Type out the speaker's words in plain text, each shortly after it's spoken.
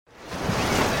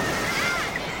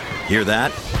Hear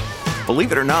that?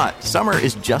 Believe it or not, summer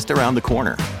is just around the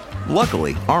corner.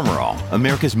 Luckily, Armor All,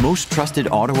 America's most trusted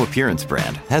auto appearance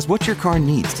brand, has what your car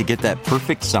needs to get that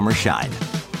perfect summer shine.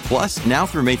 Plus, now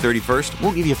through May 31st,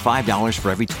 we'll give you $5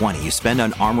 for every $20 you spend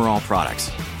on Armor All products.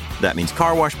 That means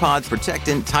car wash pods,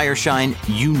 protectant, tire shine,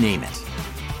 you name it.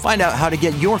 Find out how to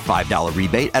get your $5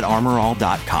 rebate at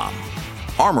armorall.com.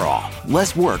 Armor All,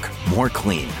 less work, more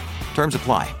clean. Terms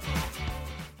apply.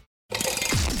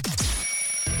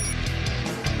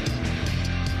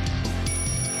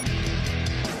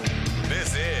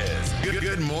 This is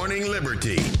Good Morning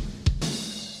Liberty.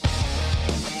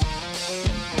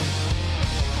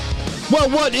 Well,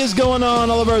 what is going on,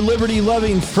 all of our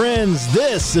liberty-loving friends?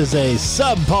 This is a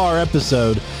subpar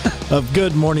episode of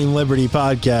Good Morning Liberty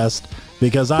podcast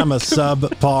because I'm a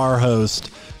subpar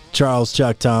host, Charles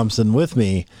Chuck Thompson. With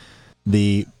me,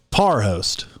 the par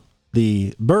host,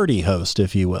 the birdie host,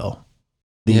 if you will,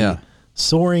 the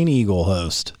soaring eagle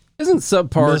host. Isn't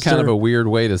subpar Mr. kind of a weird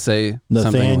way to say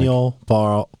Nathaniel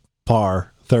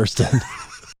Par Thurston?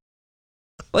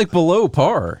 Like below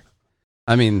par.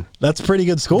 I mean, that's a pretty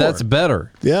good score. That's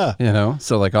better. Yeah. You know,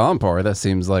 so like on par, that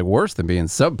seems like worse than being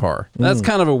subpar. That's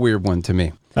kind of a weird one to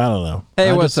me. I don't know.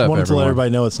 Hey, what's up, I wanted to let everyone?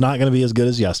 everybody know it's not going to be as good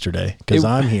as yesterday because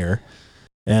I'm here,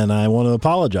 and I want to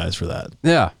apologize for that.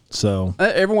 Yeah. So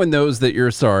everyone knows that you're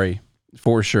sorry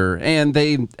for sure, and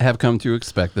they have come to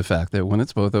expect the fact that when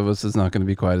it's both of us, it's not going to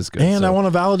be quite as good. And I want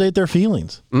to validate their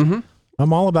feelings. Mm-hmm.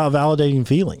 I'm all about validating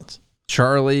feelings.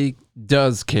 Charlie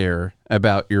does care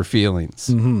about your feelings.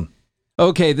 Mm-hmm.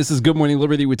 Okay, this is Good Morning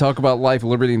Liberty. We talk about life,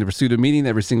 liberty, and the pursuit of meaning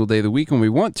every single day of the week when we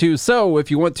want to. So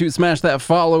if you want to, smash that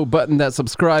follow button, that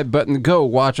subscribe button. Go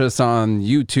watch us on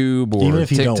YouTube or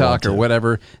TikTok or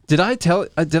whatever. Did I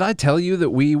tell you that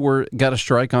we got a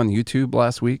strike on YouTube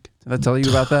last week? Did I tell you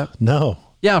about that? No.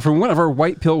 Yeah, from one of our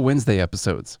White Pill Wednesday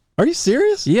episodes. Are you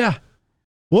serious? Yeah.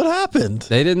 What happened?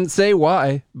 They didn't say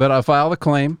why, but I filed a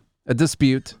claim, a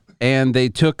dispute, and they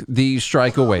took the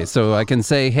strike away. So I can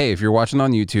say, hey, if you're watching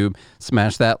on YouTube,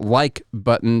 smash that like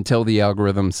button, tell the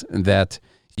algorithms that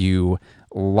you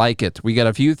like it. We got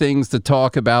a few things to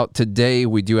talk about today.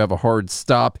 We do have a hard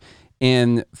stop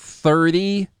in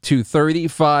 30 to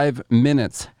 35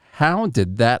 minutes. How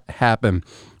did that happen?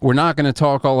 We're not going to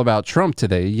talk all about Trump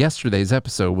today. Yesterday's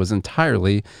episode was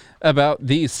entirely about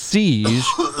the siege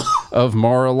of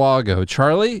Mar-a-Lago.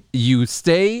 Charlie, you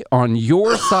stay on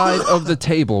your side of the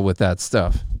table with that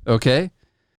stuff, okay?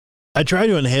 I try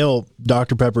to inhale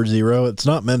Dr. Pepper Zero. It's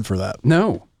not meant for that.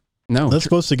 No. That's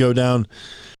supposed to go down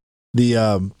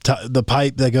the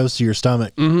pipe that goes to your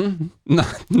stomach. Mm-hmm.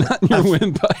 Not your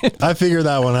windpipe. I figured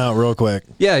that one out real quick.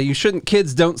 Yeah, you shouldn't.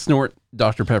 Kids don't snort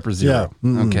Dr. Pepper Zero.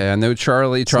 Yeah. Okay, I know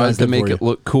Charlie tries to make it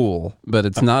look cool, but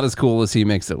it's not as cool as he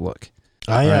makes it look.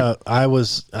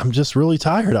 I'm just really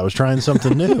tired. I was trying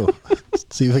something new.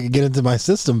 See if I could get into my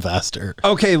system faster.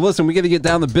 Okay, listen, we got to get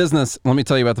down to business. Let me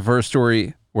tell you about the first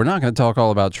story. We're not going to talk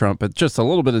all about Trump, but just a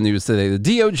little bit of news today. The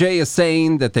DOJ is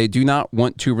saying that they do not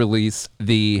want to release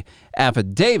the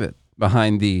affidavit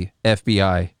behind the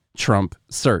FBI Trump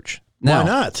search. Now, why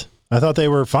not? I thought they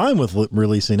were fine with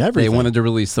releasing everything. They wanted to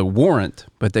release the warrant,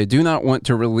 but they do not want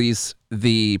to release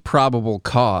the probable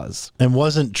cause. And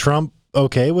wasn't Trump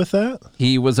okay with that?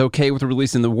 He was okay with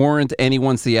releasing the warrant, and he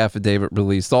wants the affidavit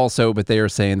released also, but they are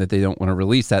saying that they don't want to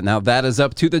release that. Now, that is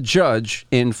up to the judge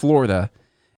in Florida,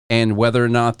 and whether or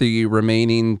not the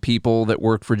remaining people that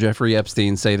work for Jeffrey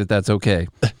Epstein say that that's okay.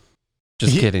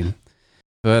 Just kidding.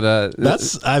 But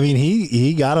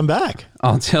he got him back.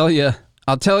 I'll tell you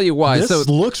why. This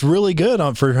looks really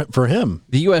good for him.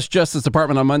 The U.S. Justice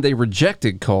Department on Monday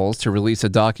rejected calls to release a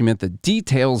document that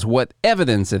details what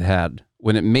evidence it had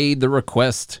when it made the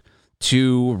request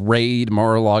to raid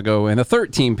Mar-a-Lago. In a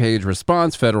 13-page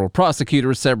response, federal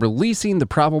prosecutors said releasing the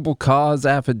probable cause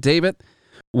affidavit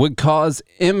would cause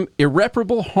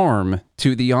irreparable harm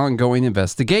to the ongoing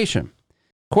investigation.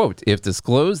 Quote, if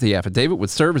disclosed, the affidavit would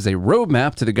serve as a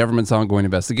roadmap to the government's ongoing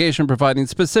investigation, providing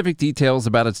specific details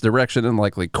about its direction and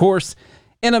likely course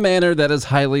in a manner that is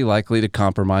highly likely to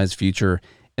compromise future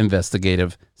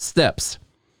investigative steps.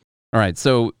 All right,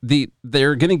 so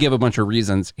they're going to give a bunch of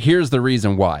reasons. Here's the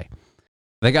reason why.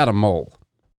 They got a mole,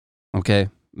 okay?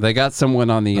 They got someone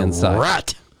on the inside.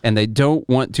 Rat. And they don't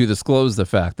want to disclose the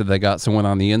fact that they got someone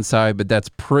on the inside, but that's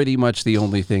pretty much the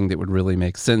only thing that would really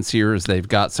make sense here is they've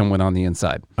got someone on the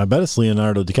inside. I bet it's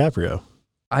Leonardo DiCaprio.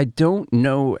 I don't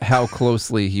know how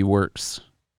closely he works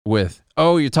with...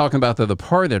 Oh, you're talking about The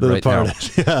Departed right now.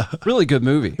 Yeah. Really good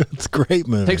movie. It's a great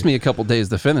movie. Takes me a couple days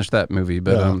to finish that movie,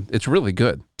 but it's really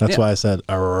good. That's why I said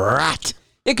a rat.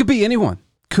 It could be anyone.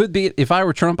 could be, if I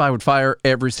were Trump, I would fire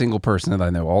every single person that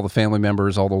I know, all the family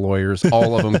members, all the lawyers,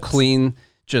 all of them clean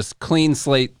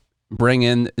slate, bring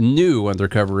in new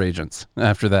undercover agents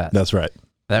after that. That's right.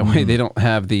 That way they don't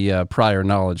have the prior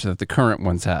knowledge that the current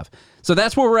ones have. So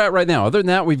that's where we're at right now. Other than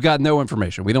that, we've got no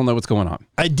information. We don't know what's going on.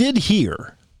 I did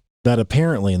hear that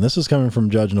apparently, and this is coming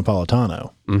from Judge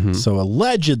Napolitano, so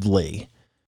allegedly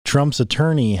Trump's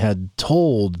attorney had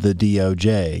told the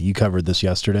DOJ, you covered this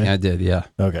yesterday? I did, yeah.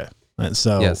 Okay. And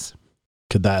so yes.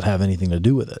 Could that have anything to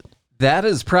do with it? That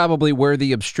is probably where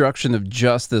the obstruction of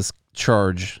justice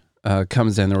charge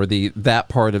comes in, or that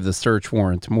part of the search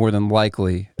warrant, more than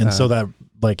likely. And so that,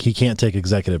 like, he can't take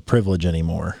executive privilege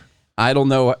anymore. I don't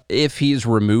know if he's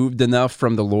removed enough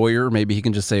from the lawyer. Maybe he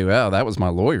can just say, well, that was my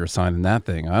lawyer signing that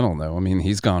thing. I don't know. I mean,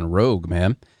 he's gone rogue,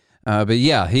 man. But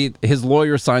yeah, his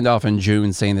lawyer signed off in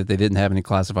June saying that they didn't have any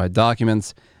classified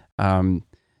documents.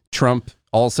 Trump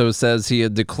also says he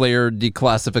had declared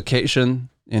declassification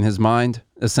in his mind,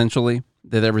 essentially,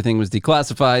 that everything was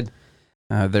declassified.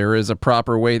 There is a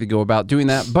proper way to go about doing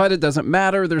that, but it doesn't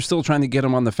matter. They're still trying to get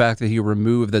him on the fact that he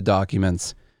removed the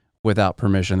documents without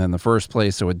permission in the first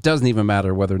place, so it doesn't even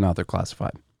matter whether or not they're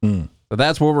classified. So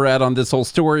that's where we're at on this whole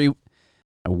story.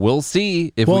 We'll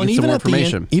see if we get some more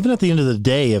information. Even at the end of the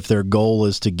day, if their goal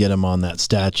is to get him on that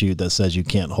statute that says you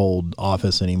can't hold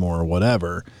office anymore or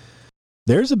whatever,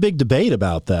 there's a big debate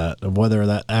about that, of whether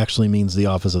that actually means the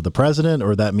office of the president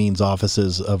or that means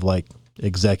offices of, like,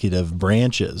 executive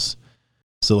branches.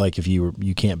 So, like, if you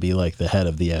can't be, like, the head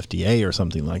of the FDA or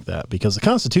something like that, because the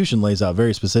Constitution lays out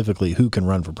very specifically who can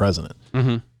run for president.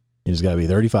 You just got to be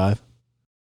 35,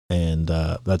 and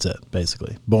that's it,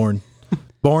 basically. Born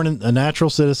a natural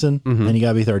citizen, and you got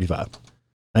to be 35.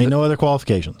 Ain't no other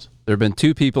qualifications. There have been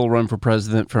 2 people run for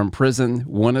president from prison.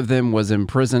 One of them was in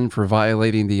prison for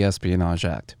violating the Espionage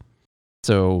Act.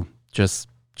 So, just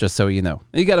so you know.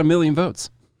 You got 1 million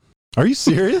votes. Are you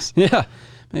serious? Yeah.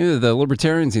 Maybe the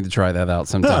libertarians need to try that out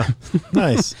sometime.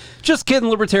 Nice. Just kidding,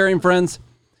 libertarian friends.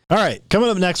 All right, coming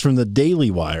up next from the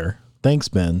Daily Wire. Thanks,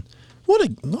 Ben. What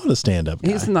a stand-up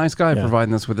guy. He's a nice guy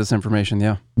providing us with this information,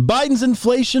 yeah. Biden's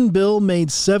inflation bill made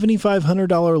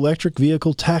 $7,500 electric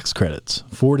vehicle tax credits.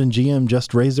 Ford and GM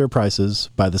just raised their prices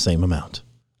by the same amount.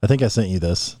 I think I sent you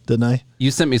this, didn't I? You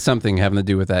sent me something having to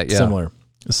do with that, yeah. Similar.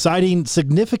 Citing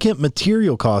significant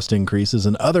material cost increases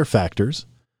and other factors,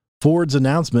 Ford's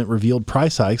announcement revealed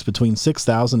price hikes between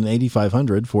 $6,000 and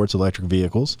 $8,500 for its electric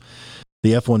vehicles.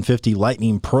 The F-150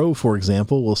 Lightning Pro, for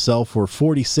example, will sell for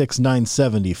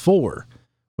 $46,974,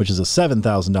 which is a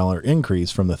 $7,000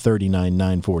 increase from the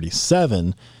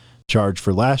 $39,947 charged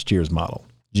for last year's model.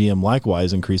 GM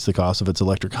likewise increased the cost of its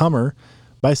electric Hummer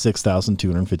by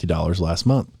 $6,250 last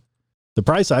month. The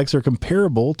price hikes are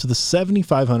comparable to the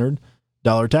 $7,500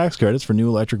 tax credits for new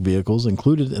electric vehicles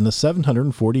included in the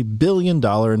 $740 billion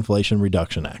Inflation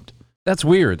Reduction Act. That's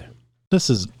weird.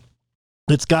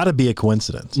 It's got to be a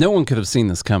coincidence. No one could have seen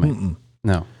this coming.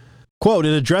 No. Quote,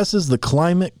 it addresses the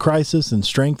climate crisis and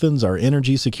strengthens our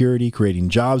energy security, creating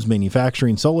jobs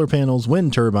manufacturing solar panels,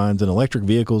 wind turbines, and electric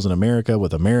vehicles in America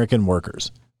with American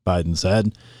workers, Biden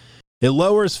said. It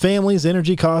lowers families'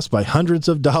 energy costs by hundreds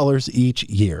of dollars each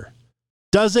year.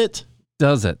 Does it?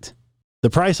 Does it? The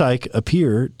price hikes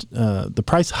appear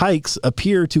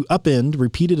to upend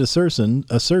repeated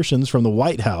assertions from the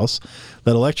White House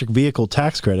that electric vehicle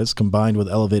tax credits, combined with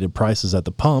elevated prices at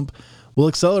the pump, will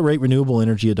accelerate renewable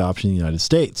energy adoption in the United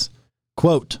States.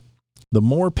 Quote, the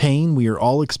more pain we are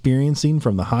all experiencing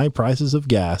from the high prices of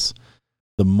gas,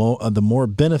 the more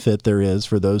benefit there is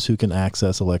for those who can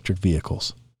access electric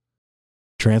vehicles.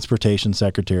 Transportation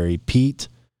Secretary Pete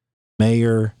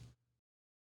Mayor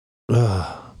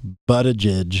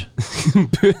Buttigieg.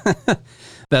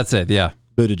 That's it, yeah.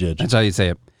 Buttigieg. That's how you say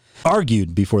it.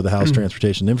 Argued before the House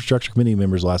Transportation and Infrastructure Committee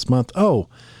members last month. Oh,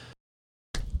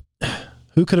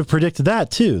 who could have predicted that,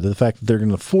 too? The fact that they're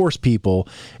going to force people,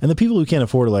 and the people who can't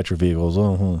afford electric vehicles,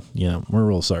 we're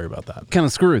real sorry about that. Kind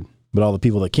of screwed. But all the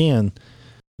people that can,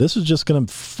 this is just going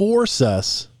to force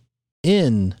us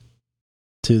in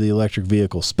to the electric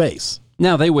vehicle space.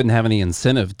 Now, they wouldn't have any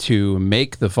incentive to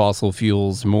make the fossil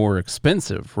fuels more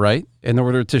expensive, right? In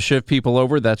order to shift people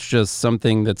over, that's just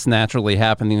something that's naturally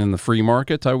happening in the free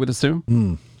market, I would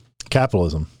assume.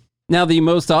 Capitalism. Now, the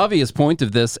most obvious point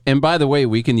of this, and by the way,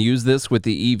 we can use this with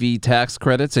the EV tax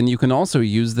credits, and you can also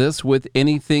use this with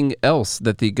anything else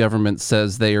that the government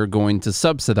says they are going to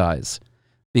subsidize,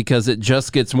 because it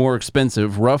just gets more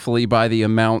expensive roughly by the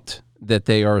amount that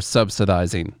they are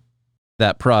subsidizing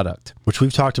that product. Which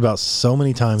we've talked about so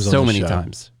many times on the show. So many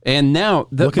times. And now...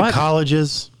 Look at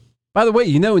colleges. By the way,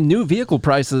 new vehicle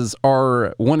prices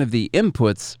are one of the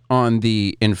inputs on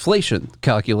the inflation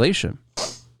calculation.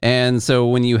 And so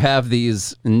when you have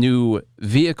these new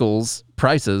vehicles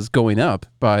prices going up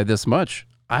by this much,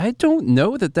 I don't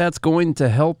know that that's going to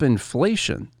help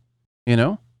inflation.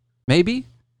 Maybe.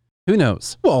 Who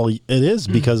knows? Well, it is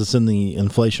because it's in the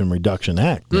Inflation Reduction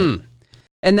Act.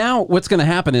 And now what's going to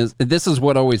happen is, this is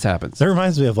what always happens. That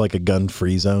reminds me of like a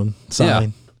gun-free zone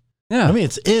sign. Yeah. I mean,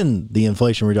 it's in the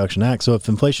Inflation Reduction Act, so if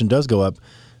inflation does go up,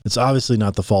 it's obviously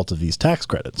not the fault of these tax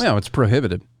credits. No, it's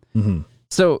prohibited. Mm-hmm.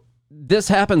 So this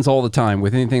happens all the time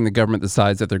with anything the government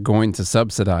decides that they're going to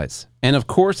subsidize. And of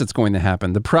course it's going to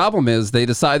happen. The problem is they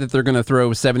decide that they're going to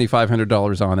throw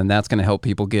 $7,500 on, and that's going to help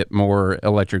people get more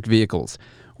electric vehicles.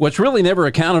 What's really never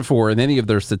accounted for in any of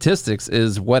their statistics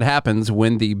is what happens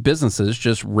when the businesses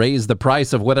just raise the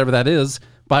price of whatever that is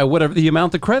by whatever the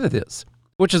amount the credit is,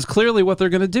 which is clearly what they're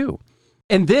going to do.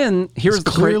 And then here's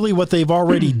clearly what they've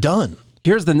already done.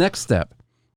 Here's the next step.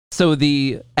 So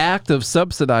the act of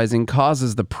subsidizing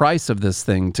causes the price of this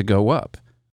thing to go up,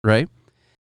 right?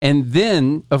 And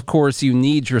then, of course, you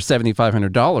need your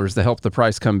 $7,500 to help the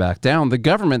price come back down. The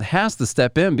government has to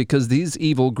step in because these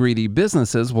evil, greedy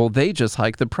businesses, well, they just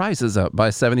hike the prices up by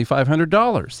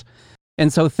 $7,500.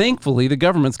 And so thankfully, the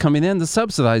government's coming in to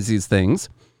subsidize these things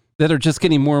that are just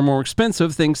getting more and more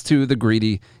expensive thanks to the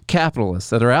greedy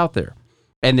capitalists that are out there.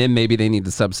 And then maybe they need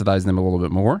to subsidize them a little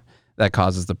bit more. That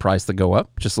causes the price to go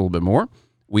up just a little bit more.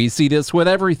 We see this with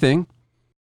everything.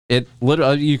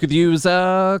 You could use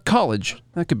college.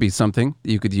 That could be something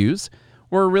that you could use.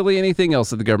 Or really anything else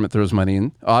that the government throws money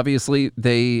in. Obviously,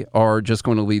 they are just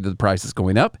going to lead to the prices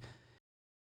going up.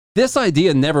 This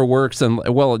idea never works, and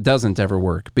well, it doesn't ever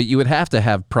work. But you would have to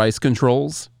have price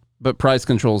controls. But price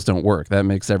controls don't work. That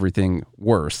makes everything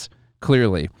worse,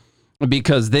 clearly.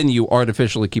 Because then you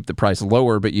artificially keep the price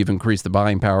lower, but you've increased the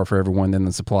buying power for everyone. Then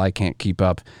the supply can't keep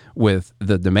up with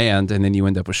the demand, and then you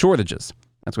end up with shortages.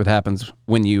 That's what happens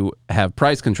when you have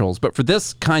price controls. But for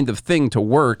this kind of thing to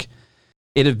work,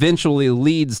 it eventually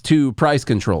leads to price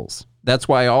controls. That's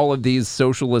why all of these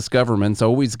socialist governments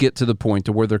always get to the point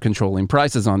to where they're controlling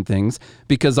prices on things,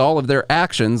 because all of their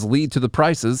actions lead to the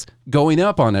prices going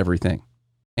up on everything.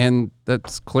 And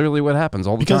that's clearly what happens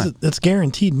all the time. Because it's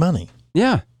guaranteed money.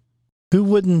 Yeah. Who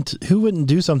wouldn't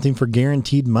do something for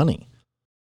guaranteed money?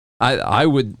 I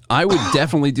would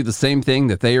definitely do the same thing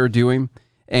that they are doing.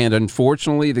 And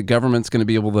unfortunately, the government's going to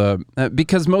be able to,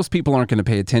 because most people aren't going to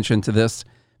pay attention to this.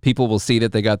 People will see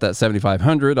that they got that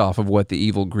 $7,500 off of what the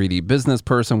evil, greedy business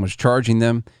person was charging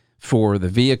them for the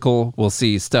vehicle. We'll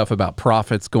see stuff about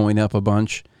profits going up a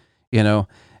bunch, and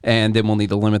then we'll need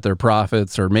to limit their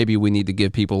profits, or maybe we need to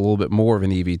give people a little bit more of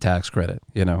an EV tax credit,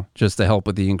 just to help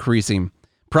with the increasing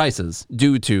prices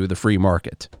due to the free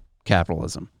market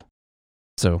capitalism.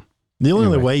 So the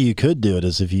only way you could do it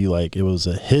is if you it was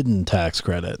a hidden tax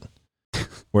credit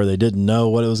where they didn't know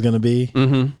what it was going to be,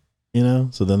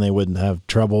 so then they wouldn't have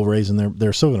trouble raising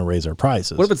they're still going to raise their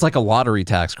prices. What if it's like a lottery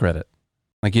tax credit?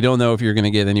 Like you don't know if you're going to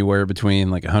get anywhere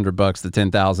between like $100 to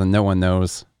 $10,000. No one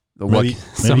knows. Maybe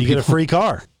you get a free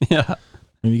car. Yeah.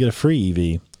 Maybe you get a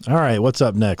free EV. All right. What's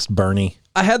up next, Bernie?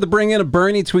 I had to bring in a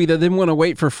Bernie tweet. I didn't want to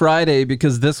wait for Friday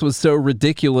because this was so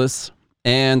ridiculous.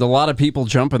 And a lot of people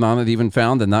jumping on it, even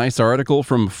found a nice article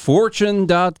from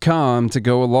Fortune.com to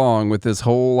go along with this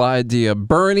whole idea.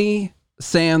 Bernie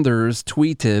Sanders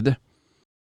tweeted,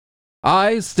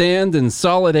 "I stand in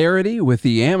solidarity with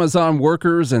the Amazon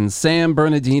workers in San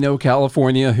Bernardino,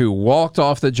 California, who walked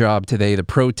off the job today to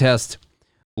protest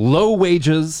low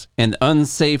wages and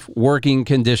unsafe working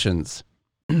conditions."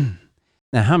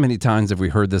 Now, how many times have we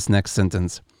heard this next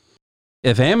sentence?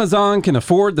 If Amazon can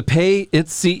afford to pay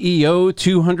its CEO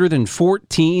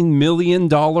 $214 million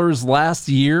last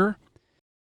year,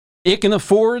 it can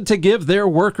afford to give their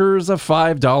workers a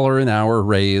 $5 an hour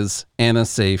raise and a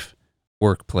safe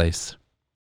workplace.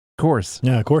 Of course.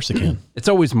 Yeah, of course it can. It's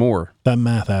always more. That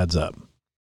math adds up.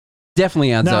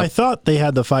 Definitely adds up. Now, I thought they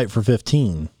had the fight for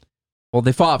 15. Well,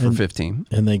 they fought for 15.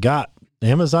 And they got,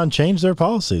 Amazon changed their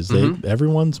policies.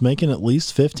 Everyone's making at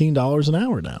least $15 an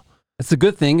hour now. That's a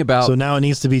good thing about... So now it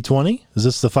needs to be 20? Is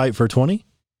this the fight for 20?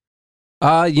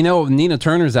 Nina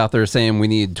Turner's out there saying we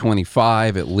need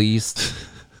 25 at least.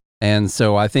 And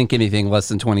so I think anything less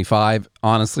than 25,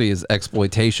 honestly, is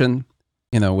exploitation,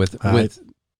 with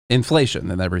inflation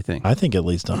and everything. I think at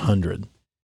least 100.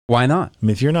 Why not? I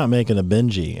mean, if you're not making a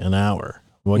Benji an hour,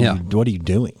 what are you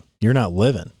doing? You're not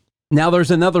living. Now, there's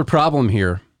another problem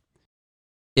here.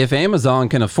 If Amazon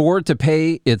can afford to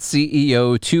pay its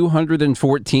CEO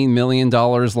 $214 million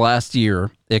last year,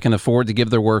 it can afford to give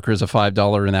their workers a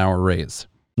 $5 an hour raise.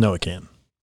 No, it can't.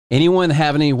 Anyone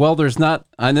have any? Well, there's not.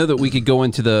 I know that we could go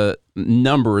into the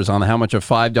numbers on how much a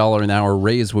 $5 an hour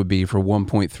raise would be for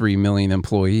 1.3 million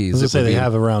employees. Let's say they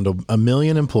have around a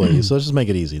million employees. So let's just make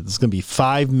it easy. It's going to be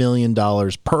 $5 million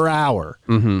per hour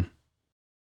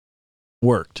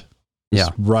worked. Yeah.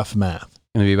 It's rough math.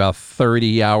 Going to be about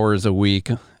 30 hours a week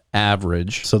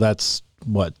average. So that's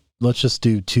what? Let's just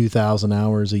do 2,000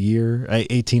 hours a year.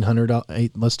 1,800.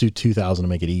 Let's do 2,000 to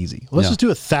make it easy. Let's just do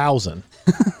 1,000.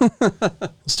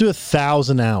 Let's do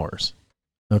 1,000 hours.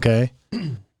 Okay.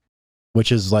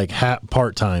 Which is like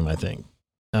part time, I think.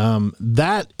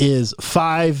 That is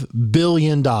 $5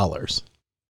 billion. A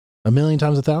million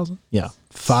times 1,000? Yeah.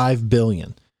 5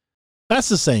 billion. That's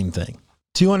the same thing.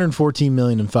 214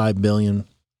 million and 5 billion.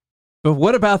 But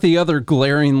what about the other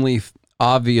glaringly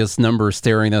obvious number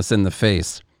staring us in the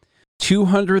face?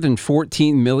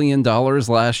 $214 million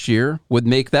last year would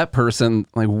make that person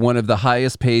like one of the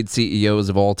highest paid CEOs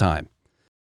of all time.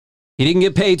 He didn't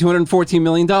get paid $214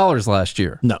 million last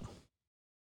year. No.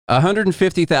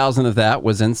 150,000 of that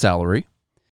was in salary.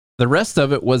 The rest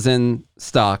of it was in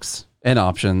stocks and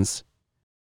options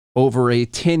over a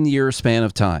 10-year span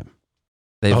of time.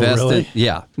 They vest really?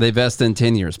 They vest in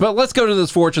 10 years. But let's go to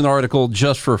this Fortune article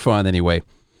just for fun anyway.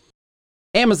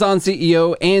 Amazon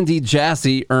CEO Andy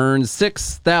Jassy earned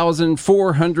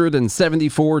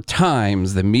 6,474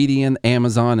 times the median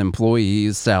Amazon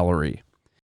employee's salary.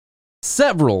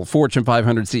 Several Fortune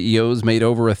 500 CEOs made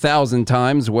over 1,000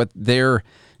 times what their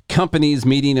company's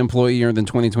median employee earned in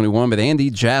 2021, but Andy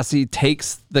Jassy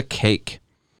takes the cake.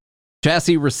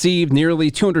 Jassy received nearly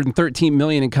 $213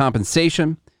 million in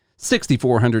compensation,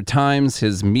 6,400 times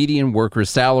his median worker's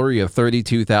salary of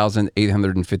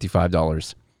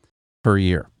 $32,855 per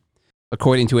year,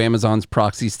 according to Amazon's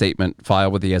proxy statement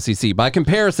filed with the SEC. By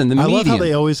comparison, the median... I love how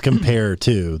they always compare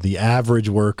to the average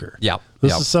worker. Yeah.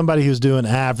 This is somebody who's doing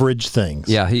average things.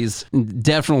 Yeah, he's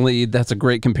definitely, that's a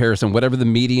great comparison. Whatever the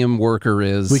medium worker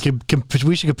is. We should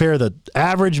compare the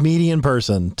average median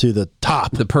person to the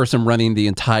top. The person running the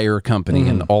entire company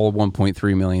and all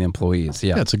 1.3 million employees.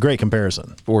 Yeah, it's a great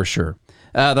comparison. For sure.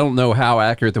 I don't know how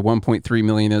accurate the 1.3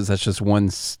 million is. That's just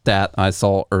one stat I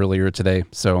saw earlier today.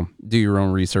 So do your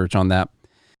own research on that.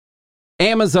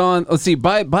 Amazon, let's see,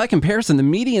 by comparison, the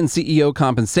median CEO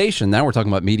compensation, now we're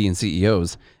talking about median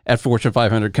CEOs, at Fortune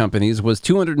 500 companies was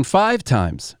 205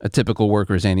 times a typical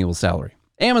worker's annual salary.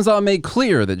 Amazon made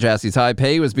clear that Jassy's high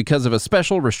pay was because of a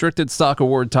special restricted stock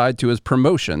award tied to his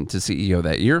promotion to CEO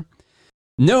that year.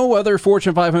 No other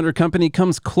Fortune 500 company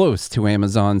comes close to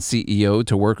Amazon's CEO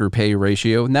to worker pay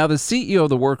ratio. Now, the CEO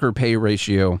to worker pay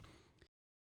ratio,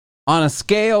 on a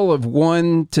scale of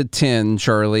 1 to 10,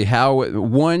 Charlie, how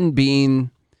 1 being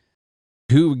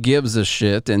who gives a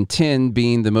shit and 10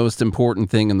 being the most important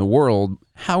thing in the world,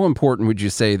 how important would you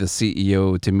say the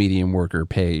CEO to median worker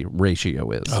pay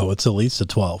ratio is? Oh, it's at least a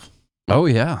 12. Oh,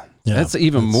 yeah. That's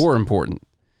even more important.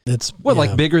 It's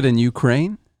like bigger than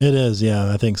Ukraine? It is,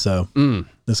 yeah, I think so.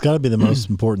 It's got to be the most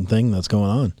important thing that's going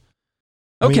on.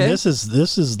 I mean, this is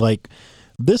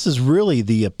really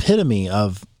the epitome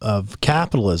of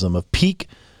capitalism, of peak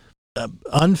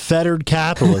unfettered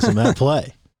capitalism at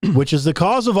play, which is the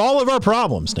cause of all of our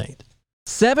problems, Nate.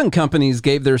 7 companies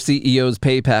gave their CEOs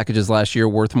pay packages last year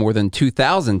worth more than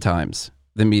 2,000 times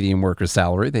the median worker's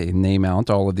salary. They name out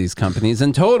all of these companies.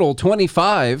 In total,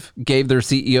 25 gave their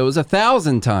CEOs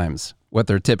 1,000 times what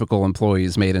their typical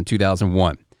employees made in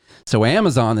 2001. So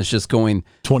Amazon is just going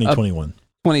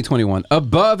 2021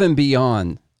 above and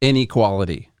beyond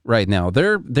inequality right now.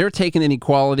 They're taking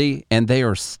inequality and they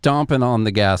are stomping on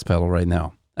the gas pedal right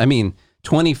now. I mean,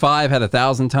 25 had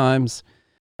 1,000 times.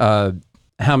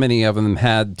 How many of them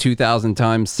had 2,000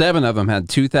 times? 7 of them had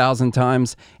 2,000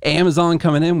 times. Amazon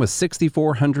coming in with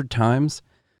 6,400 times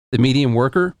the median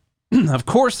worker. Of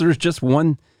course, there's just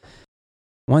one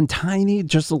tiny,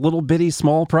 just a little bitty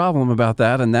small problem about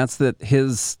that, and that's that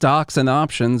his stocks and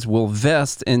options will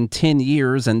vest in 10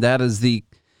 years, and that is the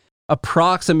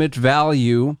approximate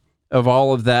value of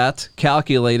all of that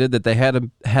calculated that they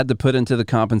had to put into the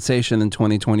compensation in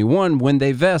 2021. When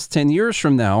they vest 10 years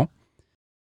from now,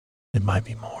 it might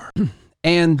be more.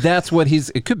 And that's what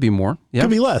it could be more. Yep. Could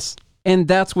be less. And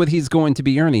that's what he's going to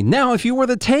be earning. Now, if you were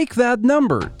to take that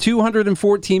number,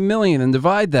 214 million, and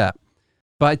divide that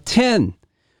by 10,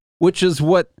 which is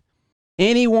what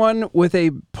anyone with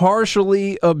a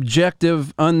partially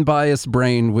objective, unbiased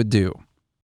brain would do.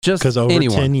 Just because over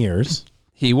anyone. 10 years.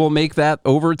 He will make that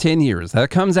over 10 years. That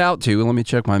comes out to, let me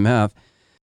check my math,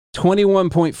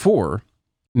 $21.4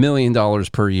 million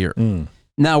per year.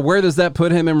 Now, where does that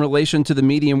put him in relation to the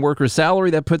median worker's salary?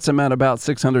 That puts him at about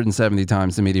 670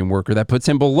 times the median worker. That puts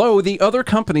him below the other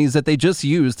companies that they just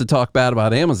used to talk bad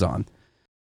about Amazon.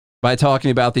 By talking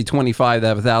about the 25 that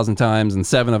have 1,000 times and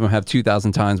 7 of them have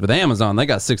 2,000 times. With Amazon, they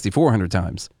got 6,400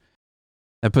 times.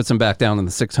 That puts him back down in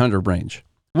the 600 range,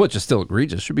 which is still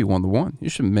egregious. Should be 1-to-1. You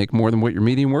should make more than what your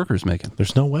median worker's making.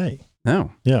 There's no way.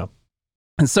 No. Yeah.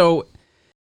 And so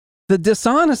the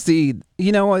dishonesty,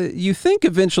 you think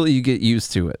eventually you get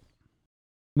used to it.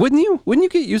 Wouldn't you? Wouldn't you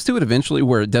get used to it eventually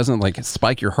where it doesn't like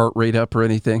spike your heart rate up or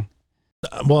anything?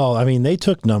 Well, I mean, they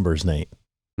took numbers, Nate,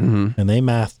 and they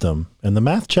mathed them, and the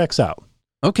math checks out.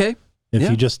 Okay. If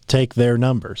you just take their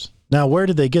numbers. Now, where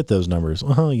did they get those numbers?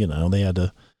 Well, they had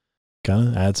to kind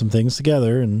of add some things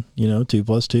together, and 2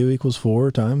 + 2 =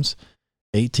 4 times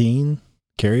 18,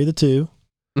 carry the 2,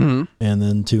 and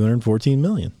then 214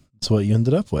 million. That's what you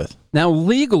ended up with. Now,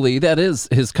 legally, that is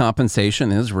his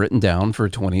compensation is written down for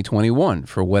 2021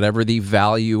 for whatever the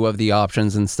value of the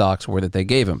options and stocks were that they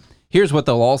gave him. Here's what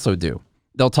they'll also do.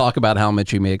 They'll talk about how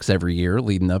much he makes every year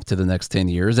leading up to the next 10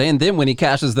 years. And then when he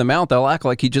cashes them out, they'll act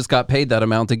like he just got paid that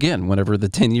amount again whenever the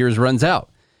 10 years runs out.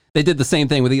 They did the same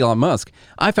thing with Elon Musk.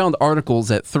 I found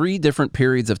articles at 3 different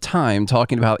periods of time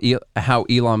talking about how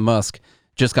Elon Musk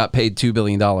just got paid $2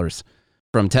 billion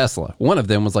from Tesla. One of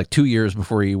them was like 2 years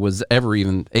before he was ever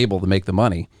even able to make the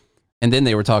money. And then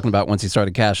they were talking about once he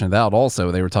started cashing it out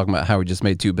also, they were talking about how he just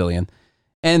made $2 billion.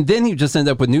 And then he just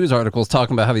ended up with news articles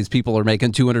talking about how these people are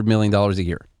making $200 million a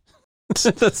year.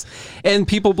 And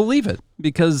people believe it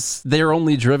because they're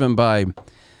only driven by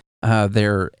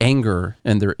their anger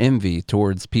and their envy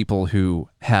towards people who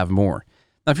have more.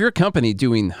 Now, if you're a company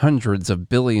doing hundreds of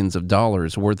billions of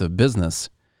dollars worth of business,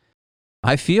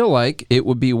 I feel like it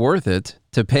would be worth it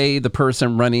to pay the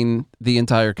person running the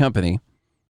entire company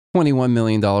 $21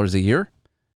 million a year.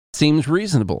 Seems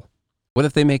reasonable. What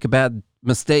if they make a bad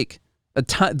mistake?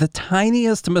 The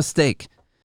tiniest mistake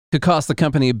could cost the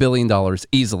company $1 billion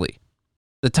easily.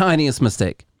 The tiniest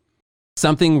mistake.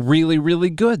 Something really, really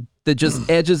good that just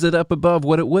edges it up above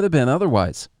what it would have been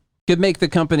otherwise. Could make the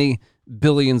company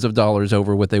billions of dollars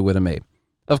over what they would have made.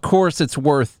 Of course, it's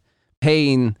worth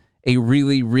paying a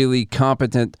really, really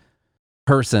competent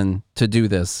person to do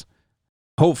this.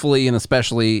 Hopefully, and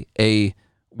especially a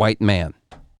white man.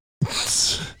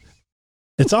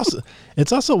 It's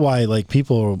also why like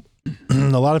people, a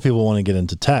lot of people want to get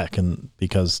into tech, and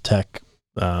because tech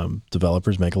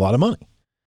developers make a lot of money.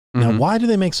 Now, why do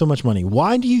they make so much money?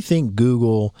 Why do you think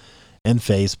Google and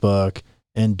Facebook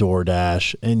and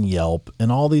DoorDash and Yelp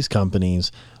and all these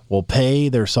companies will pay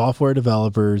their software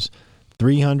developers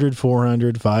 $300,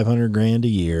 $400, $500 a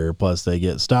year, plus they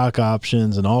get stock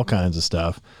options and all kinds of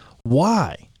stuff?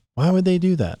 Why? Why would they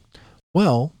do that?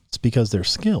 Well, it's because their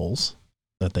skills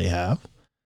that they have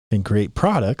can create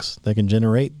products that can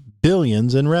generate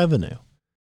billions in revenue.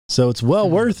 So it's well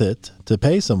worth it to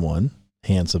pay someone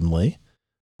handsomely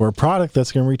for a product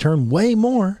that's going to return way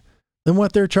more than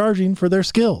what they're charging for their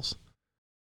skills.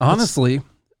 Honestly,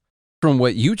 from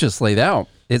what you just laid out,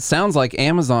 it sounds like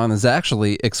Amazon is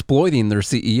actually exploiting their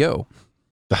CEO.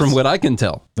 From what I can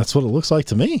tell. That's what it looks like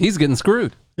to me. He's getting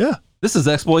screwed. Yeah. This is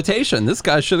exploitation. This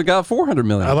guy should have got $400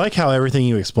 million. I like how everything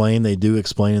you explain, they do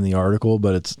explain in the article,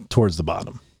 but it's towards the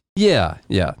bottom. Yeah.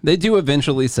 They do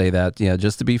eventually say that. Yeah,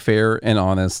 just to be fair and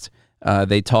honest.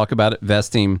 They talk about it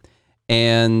vesting.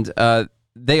 And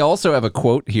they also have a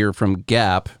quote here from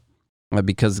Gap,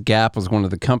 because Gap was one of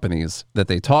the companies that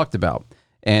they talked about.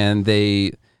 And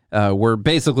they were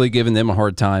basically giving them a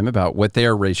hard time about what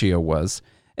their ratio was.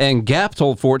 And Gap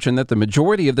told Fortune that the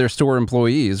majority of their store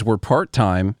employees were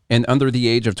part-time and under the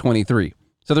age of 23.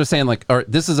 So they're saying, like, all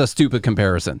right, this is a stupid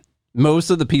comparison. Most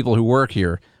of the people who work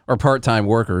here are part-time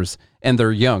workers, and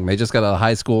they're young. They just got out of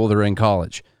high school. They're in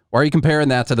college. Why are you comparing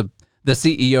that to the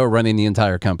CEO running the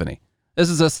entire company? This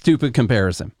is a stupid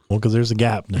comparison. Well, because there's a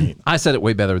gap, Nate. I said it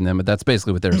way better than them, but that's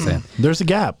basically what they're saying. There's a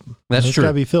gap. That's true. It's got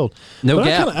to be filled. No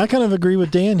gap. I kind of agree with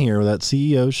Dan here that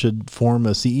CEOs should form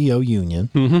a CEO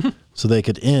union so they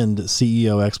could end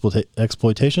CEO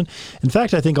exploitation. In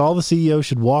fact, I think all the CEOs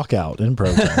should walk out in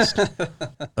protest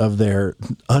of their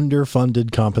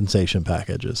underfunded compensation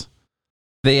packages.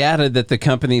 They added that the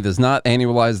company does not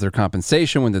annualize their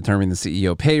compensation when determining the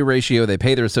CEO pay ratio. They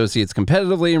pay their associates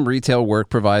competitively, and retail work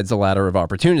provides a ladder of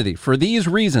opportunity. For these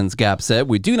reasons, Gap said,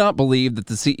 we do not believe that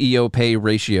the CEO pay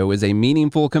ratio is a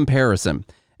meaningful comparison,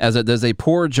 as it does a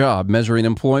poor job measuring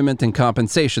employment and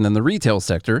compensation in the retail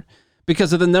sector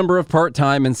because of the number of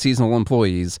part-time and seasonal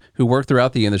employees who work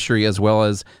throughout the industry, as well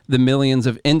as the millions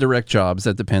of indirect jobs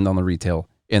that depend on the retail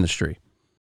industry.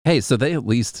 Hey, so they at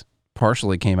least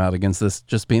partially came out against this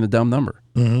just being a dumb number.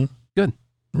 Mm-hmm. Good.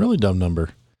 Really dumb number.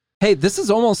 Hey, this is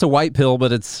almost a white pill,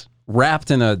 but it's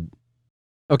wrapped in a...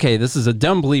 Okay, this is a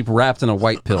dumb bleep wrapped in a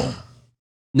white pill.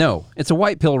 No, it's a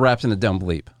white pill wrapped in a dumb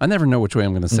bleep. I never know which way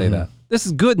I'm going to say that. This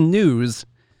is good news,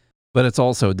 but it's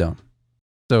also dumb.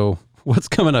 So what's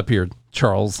coming up here,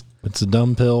 Charles? It's a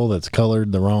dumb pill that's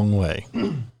colored the wrong way.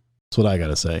 That's what I got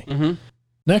to say. Mm-hmm.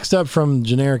 Next up from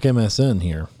generic MSN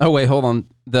here. Oh, wait, hold on.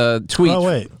 The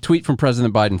tweet, tweet from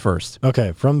President Biden first.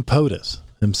 Okay, from POTUS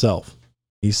himself.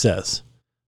 He says,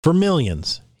 for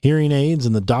millions, hearing aids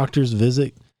and the doctor's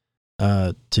visit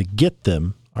to get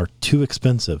them are too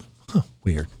expensive. Huh,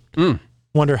 weird.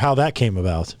 Wonder how that came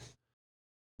about.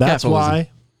 That's why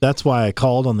I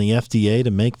called on the FDA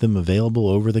to make them available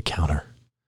over the counter.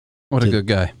 What a good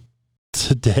guy.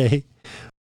 Today,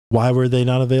 why were they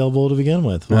not available to begin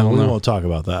with? Well, we won't talk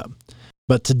about that.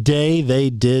 But today they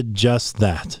did just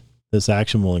that. This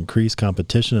action will increase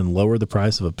competition and lower the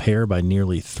price of a pair by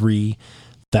nearly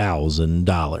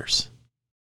 $3,000.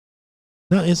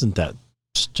 Now, isn't that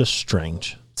just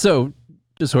strange? So,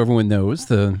 just so everyone knows,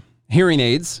 the hearing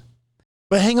aids.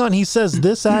 But hang on, he says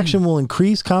this action will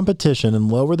increase competition and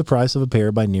lower the price of a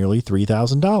pair by nearly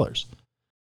 $3,000.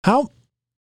 How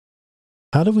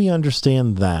do we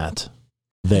understand that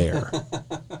there?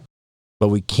 But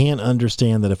we can't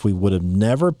understand that if we would have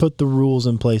never put the rules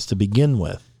in place to begin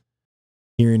with,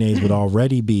 hearing aids would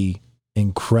already be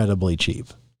incredibly cheap.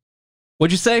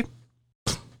 What'd you say?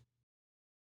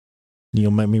 You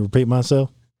gonna make me repeat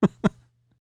myself?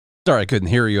 Sorry, I couldn't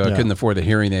hear you. I couldn't afford a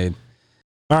hearing aid.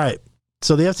 All right.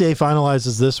 So the FDA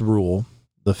finalizes this rule.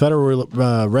 The federal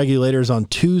regulators on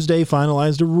Tuesday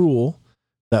finalized a rule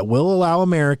that will allow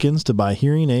Americans to buy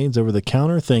hearing aids over the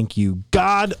counter. Thank you,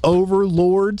 God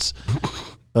overlords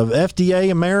of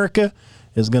FDA America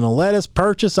is going to let us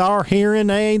purchase our hearing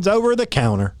aids over the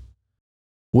counter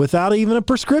without even a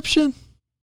prescription.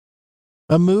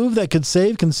 A move that could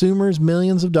save consumers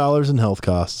millions of dollars in health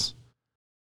costs.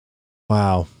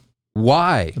 Wow.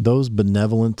 Why? Those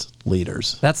benevolent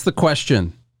leaders. That's the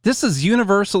question. This is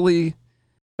universally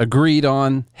agreed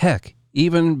on, heck,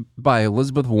 even by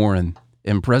Elizabeth Warren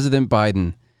and President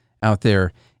Biden out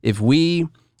there. If we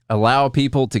allow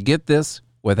people to get this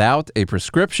without a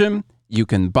prescription, you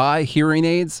can buy hearing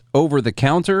aids over the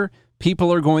counter.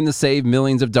 People are going to save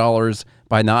millions of dollars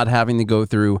by not having to go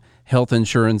through health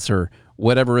insurance or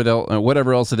whatever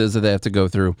else it is that they have to go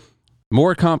through.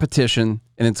 More competition,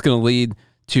 and it's going to lead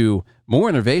to more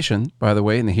innovation, by the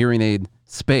way, in the hearing aid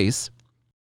space,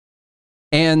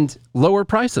 and lower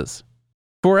prices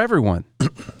for everyone.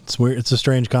 It's weird. It's a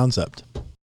strange concept.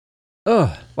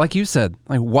 Like you said,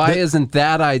 why isn't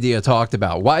that idea talked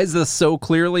about? Why is this so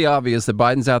clearly obvious that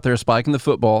Biden's out there spiking the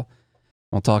football?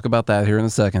 We'll talk about that here in a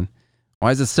second.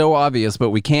 Why is it so obvious, but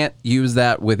we can't use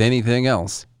that with anything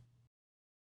else?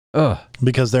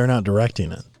 Because they're not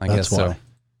directing it. I guess so.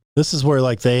 This is where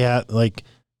they had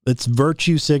it's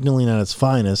virtue signaling at its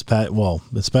finest.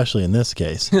 Especially in this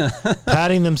case,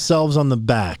 patting themselves on the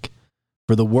back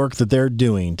for the work that they're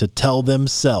doing to tell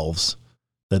themselves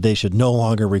that they should no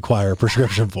longer require a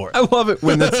prescription for it. I love it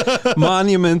when it's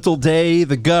Monumental Day.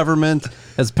 The government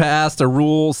has passed a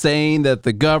rule saying that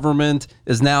the government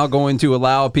is now going to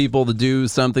allow people to do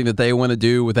something that they want to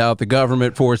do without the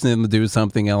government forcing them to do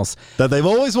something else that they've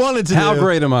always wanted to do. How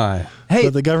great am I? Hey,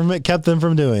 but the government kept them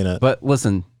from doing it. But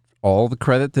listen, all the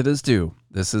credit that is due.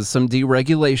 This is some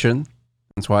deregulation.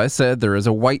 That's why I said there is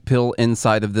a white pill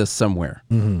inside of this somewhere.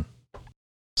 Mm-hmm.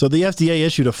 So the FDA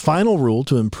issued a final rule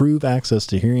to improve access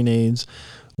to hearing aids,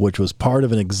 which was part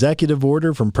of an executive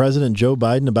order from President Joe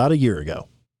Biden about a year ago.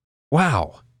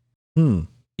 Wow. You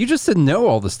just didn't know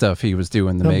all the stuff he was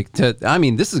doing to make.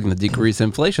 This is going to decrease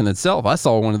inflation itself. I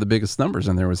saw one of the biggest numbers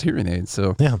in there was hearing aids.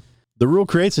 So yeah, the rule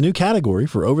creates a new category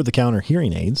for over-the-counter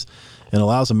hearing aids and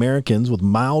allows Americans with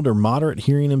mild or moderate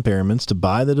hearing impairments to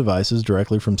buy the devices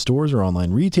directly from stores or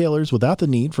online retailers without the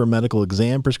need for a medical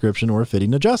exam, prescription, or a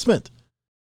fitting adjustment.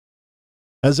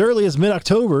 As early as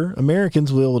mid-October,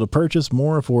 Americans will be able to purchase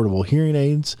more affordable hearing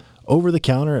aids over the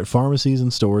counter at pharmacies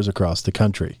and stores across the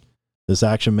country. This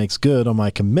action makes good on my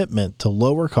commitment to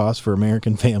lower costs for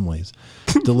American families,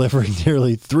 delivering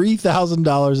nearly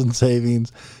 $3,000 in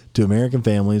savings to American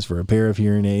families for a pair of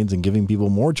hearing aids and giving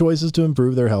people more choices to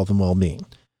improve their health and well-being.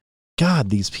 God,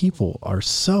 these people are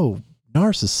so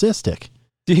narcissistic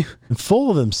and full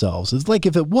of themselves. It's like,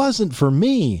 if it wasn't for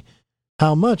me,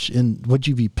 how much would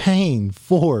you be paying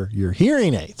for your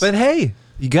hearing aids? But hey,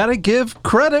 you got to give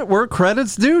credit where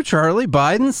credit's due, Charlie.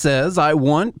 Biden says, I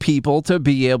want people to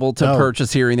be able to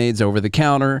purchase hearing aids over the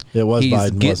counter. It was He's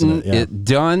Biden, getting wasn't it? Yeah. it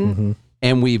done, Mm-hmm.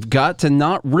 and we've got to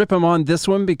not rip him on this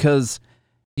one because,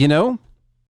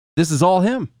 this is all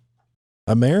him.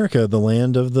 America, the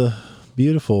land of the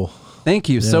beautiful. Thank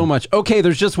you so much. Okay,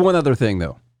 there's just one other thing,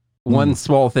 though. One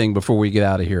small thing before we get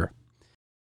out of here.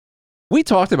 We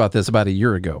talked about this about a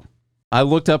year ago. I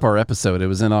looked up our episode. It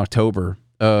was in October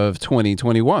of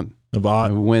 2021.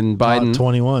 When Biden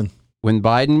 21. When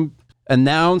Biden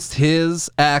announced his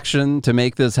action to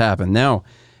make this happen. Now,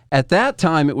 at that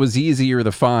time, it was easier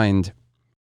to find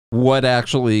what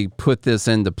actually put this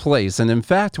into place. And in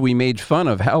fact, we made fun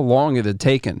of how long it had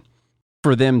taken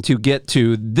for them to get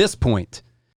to this point,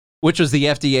 which was the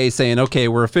FDA saying, okay,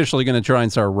 we're officially going to try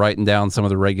and start writing down some of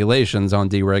the regulations on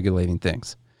deregulating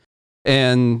things.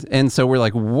 And so we're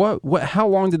like, what, how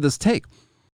long did this take?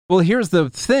 Well, here's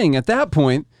the thing. At that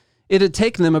point, it had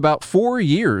taken them about 4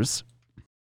 years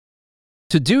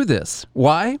to do this.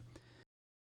 Why?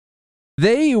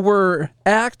 They were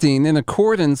acting in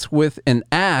accordance with an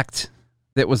act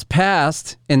that was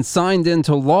passed and signed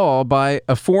into law by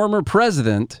a former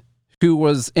president who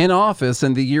was in office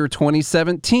in the year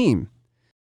 2017.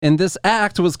 And this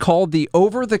act was called the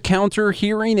Over-the-Counter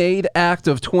Hearing Aid Act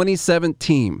of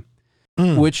 2017,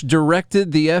 which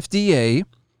directed the FDA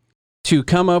to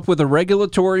come up with a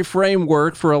regulatory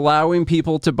framework for allowing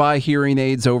people to buy hearing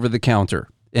aids over the counter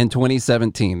in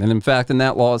 2017. And in fact, in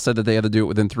that law, it said that they had to do it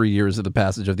within 3 years of the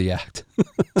passage of the act.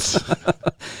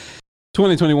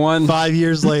 2021. 5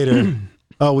 years later.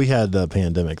 Oh, we had the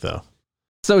pandemic, though.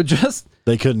 So just...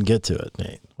 They couldn't get to it,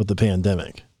 Nate, with the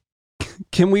pandemic.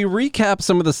 Can we recap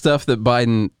some of the stuff that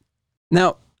Biden...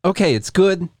 Now, okay, it's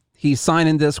good. He's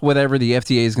signing this, whatever. The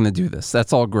FDA is going to do this.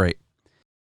 That's all great.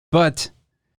 But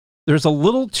there's a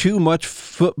little too much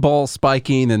football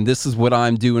spiking, and this is what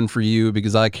I'm doing for you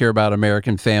because I care about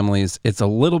American families. It's a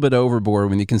little bit overboard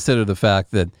when you consider the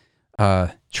fact that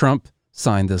Trump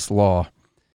signed this law,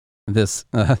 this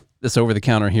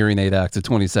Over-the-Counter Hearing Aid Act of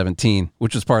 2017,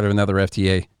 which was part of another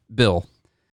FDA bill.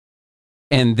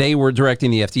 And they were directing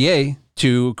the FDA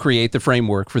to create the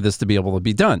framework for this to be able to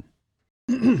be done.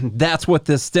 That's what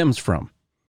this stems from.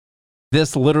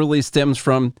 This literally stems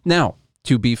from... Now,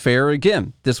 to be fair,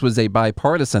 again, this was a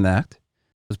bipartisan act. It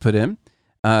was put in.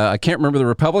 I can't remember the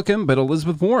Republican, but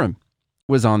Elizabeth Warren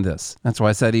was on this. That's why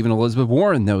I said even Elizabeth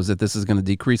Warren knows that this is going to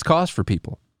decrease costs for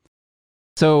people.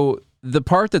 So the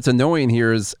part that's annoying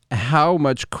here is how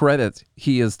much credit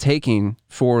he is taking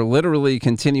for literally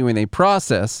continuing a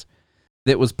process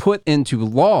that was put into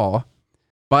law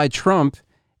by Trump.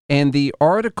 And the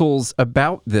articles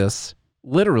about this,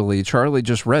 literally, Charlie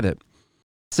just read it,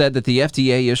 said that the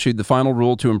FDA issued the final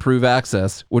rule to improve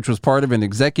access, which was part of an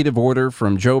executive order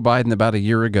from Joe Biden about a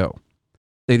year ago.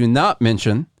 They do not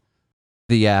mention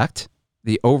the act,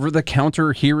 the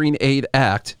Over-the-Counter Hearing Aid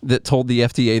Act that told the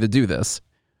FDA to do this.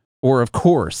 Or, of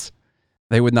course,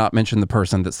 they would not mention the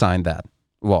person that signed that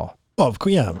law. Oh,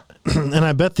 yeah. And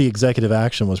I bet the executive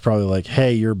action was probably like,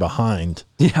 hey, you're behind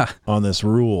on this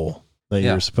rule that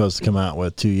you're supposed to come out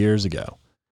with 2 years ago.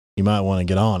 You might want to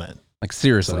get on it. Like,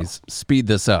 seriously, speed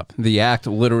this up. The act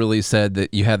literally said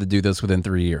that you had to do this within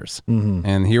 3 years. Mm-hmm.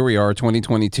 And here we are,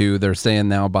 2022. They're saying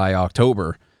now by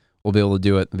October, we'll be able to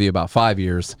do it. It'll be about 5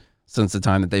 years since the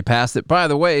time that they passed it. By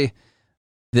the way,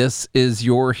 this is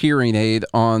your hearing aid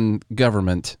on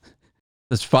government.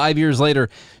 This 5 years later,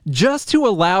 just to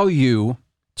allow you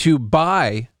to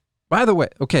buy, by the way,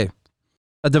 okay,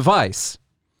 a device.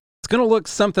 It's going to look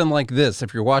something like this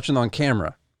if you're watching on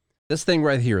camera. This thing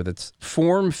right here that's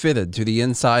form-fitted to the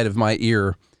inside of my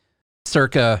ear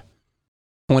circa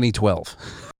 2012.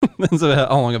 That's how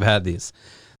long I've had these.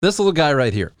 This little guy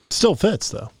right here. Still fits,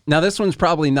 though. Now, this one's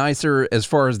probably nicer as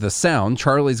far as the sound.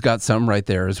 Charlie's got some right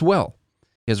there as well.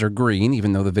 His are green,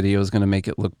 even though the video is going to make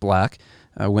it look black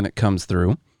when it comes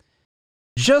through.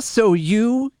 Just so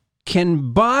you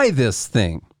can buy this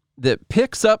thing that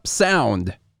picks up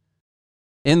sound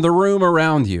in the room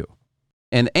around you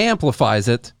and amplifies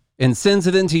it and sends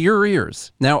it into your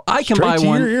ears. Now, I can buy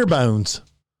one. Your ear bones.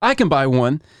 I can buy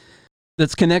one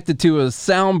that's connected to a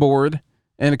soundboard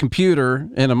and a computer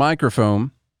and a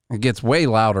microphone. It gets way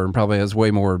louder and probably has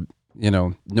way more,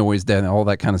 noise than all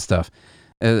that kind of stuff.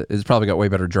 It's probably got way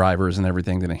better drivers and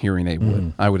everything than a hearing aid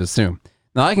would, I would assume.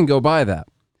 Now, I can go buy that.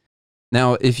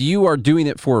 Now, if you are doing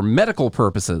it for medical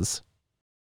purposes,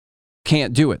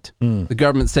 can't do it. The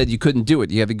government said you couldn't do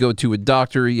it. You had to go to a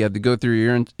doctor. You had to go through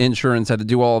your insurance, had to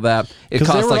do all that. It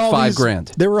cost like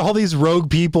 $5,000. There were all these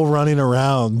rogue people running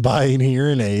around buying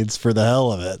hearing aids for the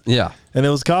hell of it. Yeah. And it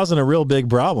was causing a real big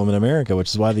problem in America, which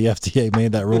is why the FDA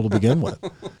made that rule to begin with.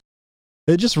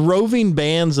 They're just roving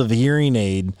bands of hearing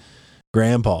aid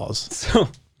grandpas.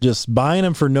 Just buying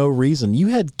them for no reason. You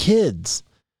had kids.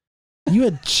 You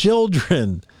had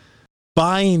children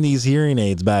buying these hearing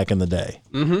aids back in the day,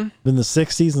 in the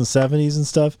 60s and 70s and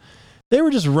stuff. They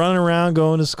were just running around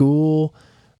going to school.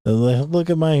 Look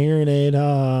at my hearing aid.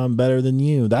 I'm better than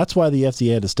you. That's why the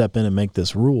FDA had to step in and make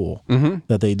this rule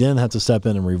that they didn't have to step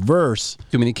in and reverse.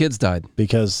 Too many kids died.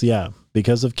 Because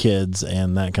of kids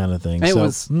and that kind of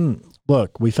thing.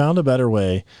 Look, we found a better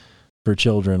way for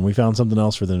children. We found something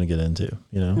else for them to get into,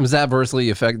 It was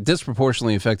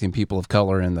disproportionately affecting people of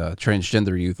color and the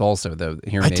transgender youth also, though the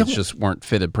hearing aids just weren't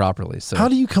fitted properly. So how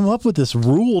do you come up with this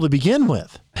rule to begin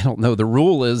with? I don't know. The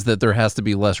rule is that there has to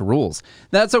be less rules.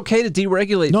 That's okay to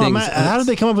deregulate things. How did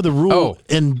they come up with the rule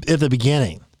at the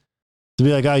beginning? To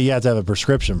be like, you have to have a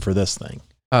prescription for this thing.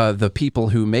 The people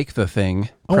who make the thing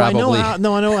probably... I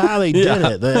know how they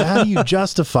did it. How do you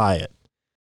justify it?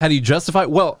 How do you justify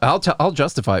it? Well, I'll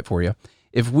justify it for you.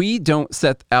 If we don't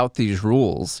set out these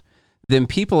rules, then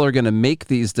people are going to make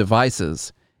these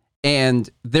devices and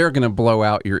they're going to blow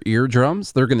out your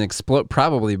eardrums. They're going to explode,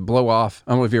 probably blow off.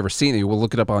 I don't know if you've ever seen it. We'll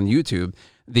look it up on YouTube.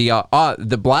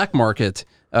 The black market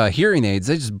hearing aids,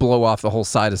 they just blow off the whole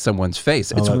side of someone's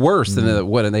face. It's worse than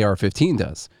what an AR-15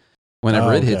 does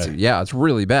whenever it hits you. Yeah, it's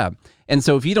really bad. And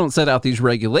so if you don't set out these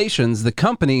regulations, the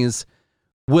companies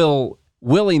will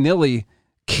willy-nilly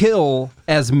kill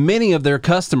as many of their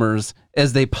customers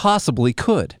as they possibly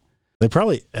could. They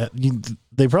probably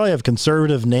have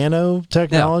conservative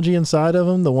nanotechnology inside of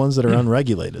them, the ones that are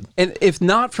unregulated. And if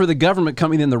not for the government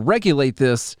coming in to regulate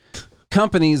this,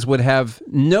 companies would have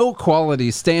no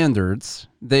quality standards.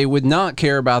 They would not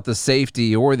care about the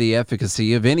safety or the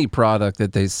efficacy of any product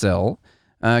that they sell.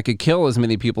 Could kill as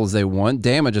many people as they want,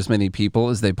 damage as many people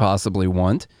as they possibly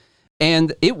want.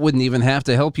 And it wouldn't even have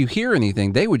to help you hear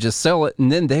anything. They would just sell it,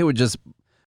 and then they would just,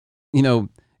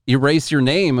 erase your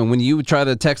name. And when you try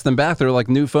to text them back, they're like,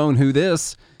 new phone, who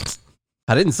this?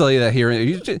 I didn't sell you that hearing aid.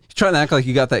 You're trying to act like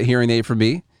you got that hearing aid from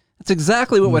me. That's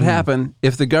exactly what would happen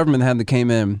if the government hadn't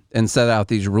came in and set out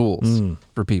these rules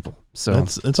for people. So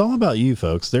it's all about you,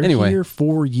 folks. They're here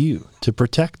for you, to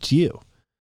protect you.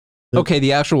 Okay,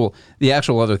 the actual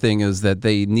other thing is that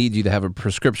they need you to have a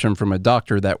prescription from a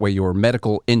doctor. That way your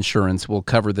medical insurance will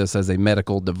cover this as a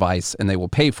medical device and they will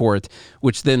pay for it,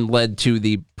 which then led to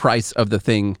the price of the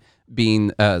thing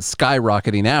being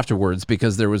skyrocketing afterwards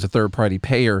because there was a third-party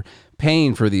payer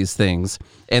paying for these things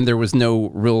and there was no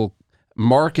real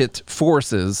market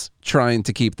forces trying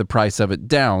to keep the price of it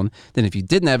down. Then if you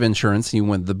didn't have insurance and you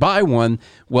wanted to buy one,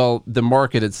 well, the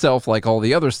market itself, like all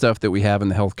the other stuff that we have in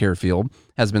the healthcare field,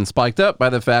 has been spiked up by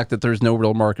the fact that there's no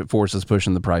real market forces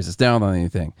pushing the prices down on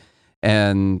anything.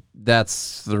 And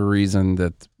that's the reason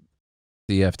that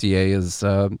the FDA is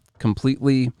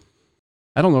completely,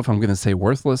 I don't know if I'm going to say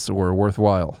worthless or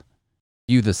worthwhile.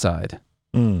 You decide.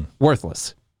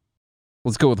 Worthless.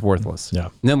 Let's go with worthless. Yeah.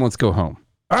 And then let's go home.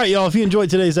 All right, y'all, if you enjoyed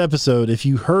today's episode, if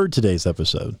you heard today's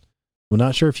episode, we're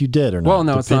not sure if you did or not. Well,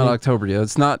 no, it's not October yet.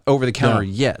 It's not over the counter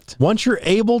yet. Once you're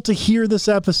able to hear this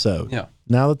episode,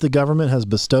 now that the government has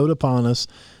bestowed upon us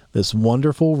this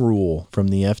wonderful rule from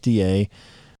the FDA,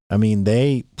 I mean,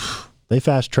 they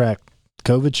fast-tracked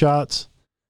COVID shots.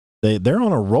 They're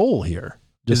on a roll here.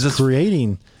 Just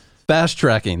creating...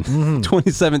 Fast-tracking.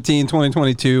 2017,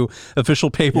 2022 official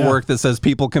paperwork that says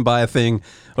people can buy a thing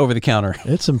over the counter.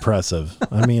 It's impressive.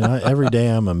 I mean, every day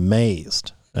I'm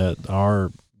amazed at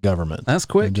our government. That's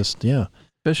quick.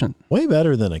 Efficient. Way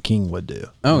better than a king would do.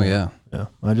 Oh, yeah. Yeah.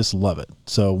 I just love it.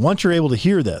 So once you're able to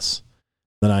hear this,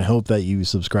 then I hope that you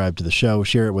subscribe to the show,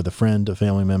 share it with a friend, a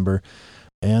family member,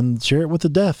 and share it with the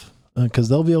deaf because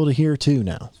they'll be able to hear too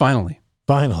now. Finally.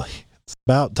 It's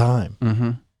about time.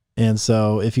 Mm-hmm. And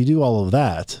so if you do all of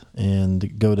that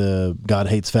and go to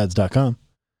GodHatesFeds.com,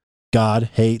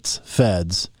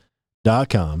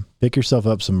 GodHatesFeds.com, pick yourself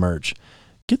up some merch.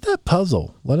 Get that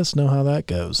puzzle. Let us know how that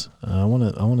goes. I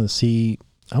want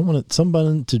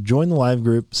somebody to join the live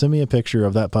group. Send me a picture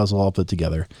of that puzzle I'll put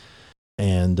together.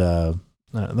 And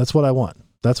that's what I want.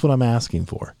 That's what I'm asking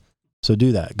for. So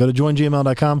do that. Go to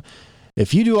joingml.com.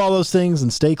 If you do all those things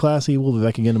and stay classy, we'll be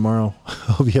back again tomorrow.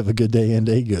 Hope you have a good day and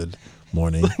a good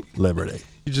morning, Liberty.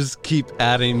 You just keep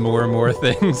adding more and more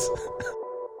things.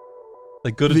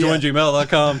 Like go to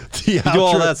joingml.com. You do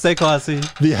all that, stay classy.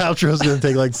 The outro is going to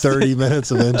take like 30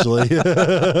 minutes eventually.